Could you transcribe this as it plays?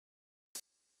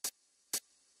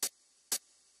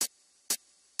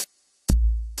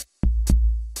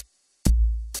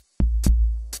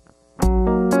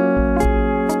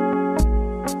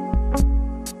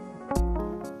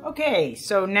Okay,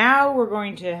 so now we're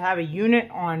going to have a unit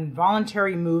on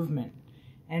voluntary movement.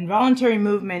 And voluntary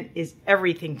movement is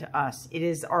everything to us. It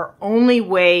is our only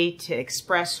way to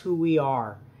express who we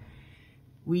are.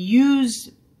 We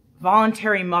use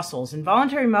voluntary muscles, and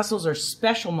voluntary muscles are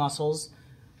special muscles.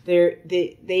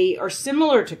 They are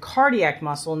similar to cardiac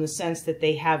muscle in the sense that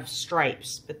they have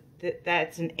stripes, but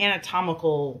that's an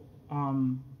anatomical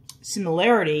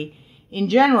similarity. In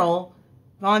general,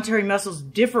 voluntary muscles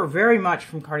differ very much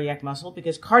from cardiac muscle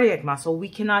because cardiac muscle we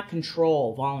cannot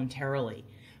control voluntarily.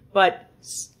 But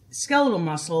skeletal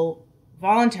muscle,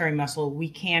 voluntary muscle, we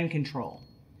can control.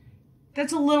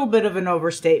 That's a little bit of an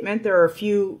overstatement. There are a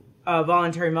few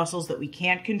voluntary muscles that we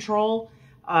can't control.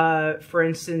 For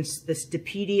instance, the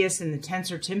stapedius and the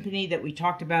tensor tympani that we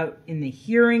talked about in the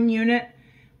hearing unit,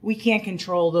 we can't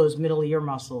control those middle ear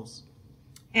muscles.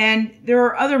 And there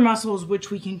are other muscles which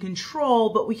we can control,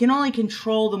 but we can only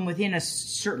control them within a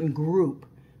certain group.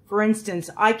 For instance,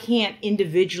 I can't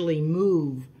individually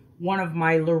move one of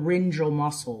my laryngeal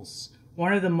muscles,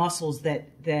 one of the muscles that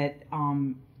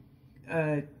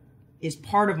is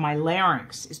part of my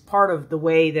larynx, is part of the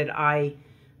way that I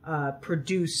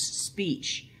produce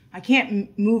speech. I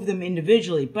can't move them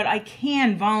individually, but I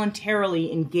can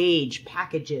voluntarily engage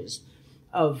packages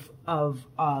of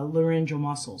laryngeal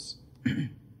muscles.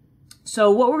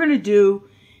 So what we're going to do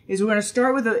is we're going to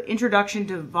start with an introduction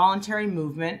to voluntary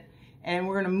movement, and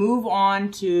we're going to move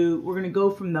on to, we're going to go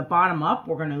from the bottom up.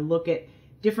 We're going to look at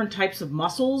different types of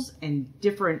muscles and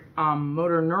different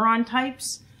motor neuron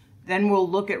types. Then we'll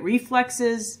look at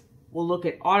reflexes, we'll look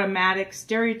at automatic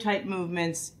stereotype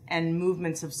movements, and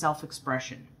movements of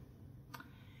self-expression.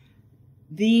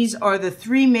 These are the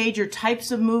three major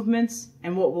types of movements,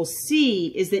 and what we'll see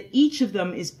is that each of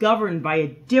them is governed by a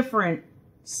different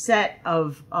set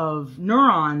of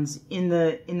neurons in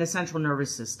the central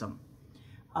nervous system,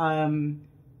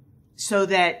 so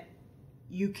that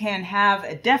you can have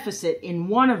a deficit in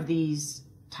one of these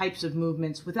types of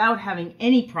movements without having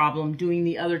any problem doing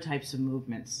the other types of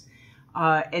movements.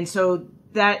 And so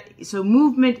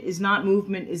movement is not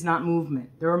movement is not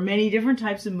movement. There are many different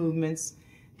types of movements.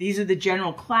 These are the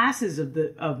general classes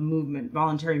of movement,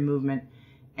 voluntary movement.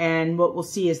 And what we'll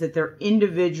see is that they're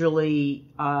individually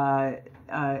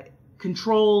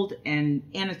controlled and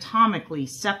anatomically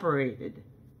separated.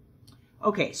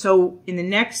 Okay, so in the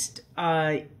next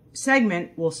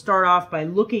segment, we'll start off by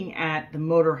looking at the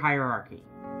motor hierarchy.